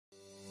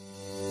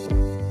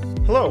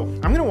Hello,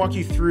 I'm going to walk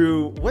you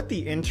through what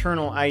the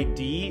internal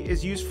ID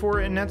is used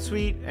for in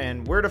NetSuite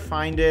and where to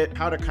find it,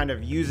 how to kind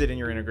of use it in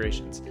your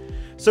integrations.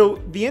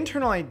 So the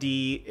internal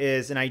ID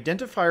is an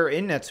identifier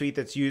in NetSuite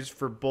that's used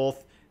for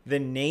both the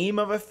name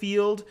of a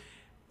field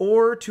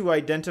or to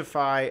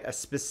identify a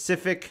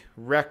specific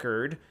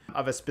record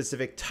of a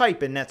specific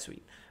type in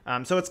NetSuite.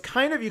 So it's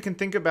kind of, you can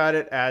think about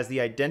it as the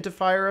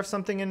identifier of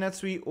something in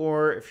NetSuite,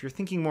 or if you're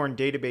thinking more in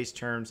database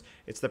terms,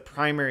 it's the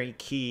primary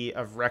key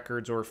of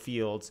records or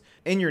fields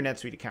in your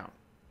NetSuite account.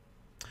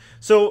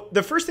 So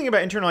the first thing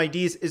about internal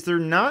IDs is they're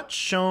not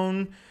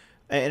shown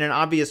in an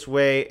obvious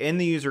way in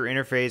the user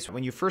interface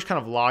when you first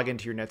kind of log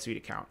into your NetSuite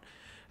account.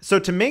 So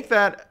to make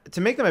them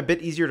a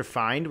bit easier to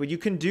find, what you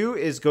can do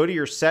is go to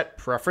your Set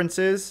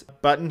Preferences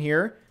button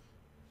here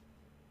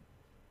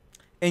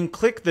and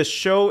click the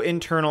Show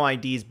Internal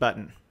IDs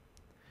button.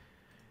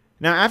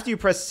 Now, after you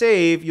press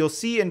save, you'll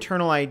see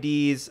internal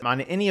IDs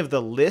on any of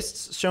the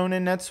lists shown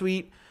in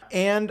NetSuite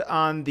and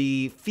on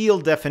the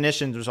field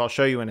definitions, which I'll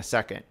show you in a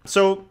second.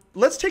 So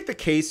let's take the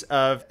case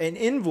of an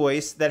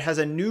invoice that has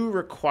a new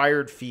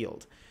required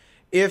field.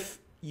 If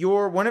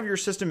one of your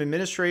system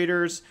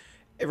administrators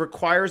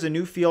requires a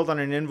new field on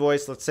an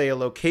invoice, let's say a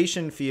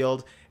location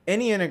field,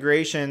 any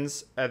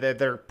integrations that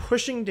they're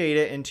pushing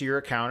data into your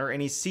account or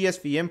any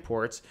CSV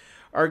imports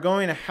are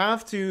going to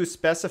have to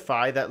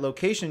specify that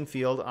location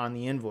field on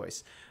the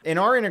invoice. In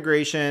our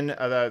integration,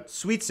 the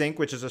SuiteSync,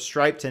 which is a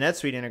Stripe to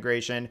NetSuite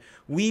integration,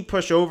 we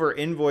push over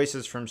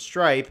invoices from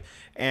Stripe.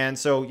 And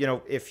so,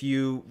 if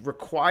you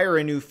require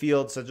a new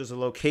field, such as a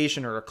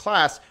location or a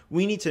class,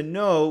 we need to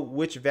know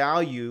which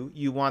value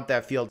you want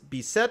that field to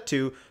be set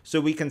to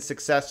so we can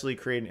successfully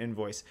create an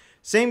invoice.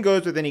 Same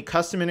goes with any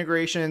custom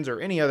integrations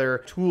or any other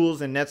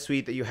tools in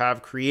NetSuite that you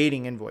have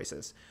creating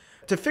invoices.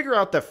 To figure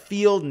out the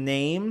field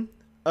name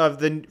of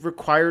the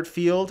required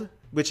field,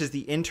 which is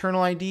the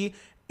internal ID,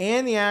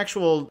 and the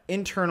actual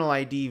internal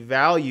ID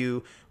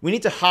value, we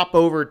need to hop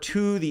over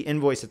to the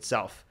invoice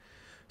itself.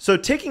 So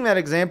taking that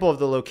example of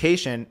the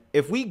location,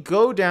 if we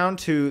go down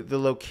to the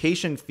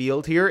location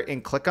field here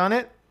and click on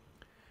it,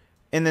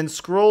 and then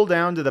scroll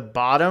down to the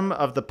bottom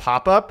of the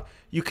pop-up,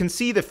 you can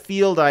see the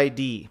field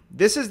ID.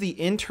 This is the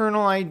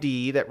internal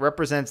ID that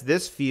represents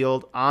this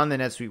field on the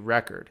NetSuite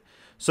record.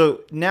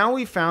 So now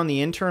we found the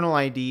internal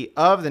ID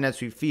of the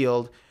NetSuite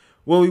field.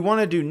 What we want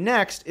to do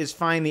next is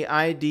find the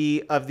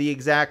ID of the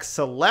exact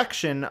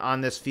selection on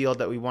this field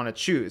that we want to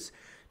choose.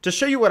 To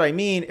show you what I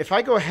mean, if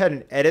I go ahead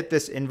and edit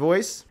this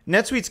invoice,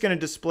 NetSuite's going to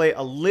display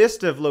a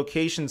list of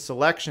location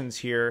selections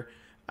here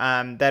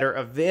that are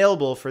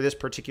available for this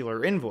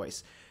particular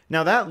invoice.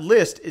 Now that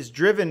list is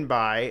driven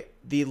by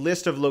the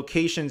list of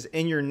locations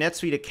in your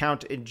NetSuite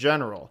account in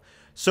general.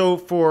 So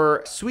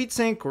for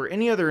SuiteSync or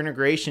any other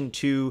integration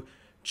to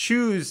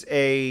choose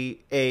a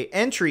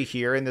entry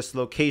here in this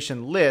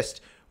location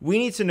list, we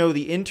need to know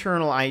the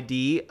internal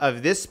ID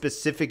of this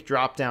specific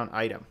drop-down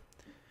item.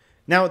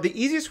 Now, the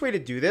easiest way to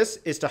do this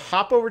is to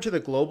hop over to the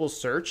global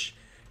search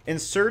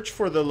and search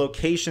for the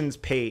locations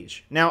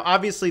page. Now,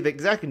 obviously, the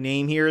exact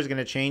name here is going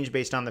to change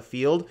based on the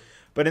field,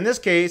 but in this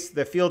case,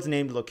 the field's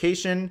named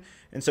location,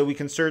 and so we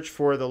can search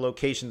for the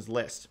locations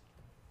list.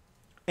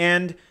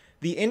 And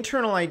the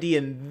internal ID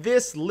in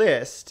this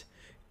list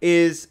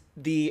is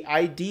the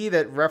ID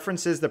that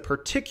references the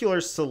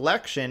particular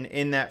selection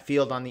in that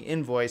field on the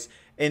invoice.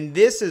 And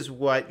this is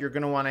what you're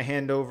going to want to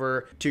hand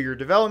over to your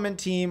development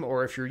team,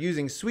 or if you're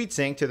using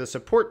SuiteSync, to the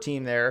support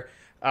team there,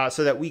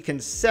 so that we can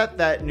set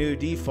that new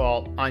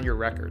default on your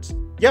records.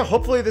 Yeah,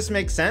 hopefully this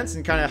makes sense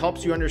and kind of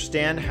helps you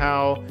understand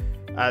how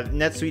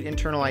NetSuite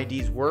internal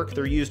IDs work.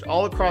 They're used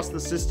all across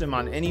the system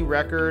on any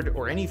record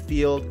or any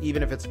field,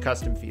 even if it's a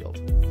custom field.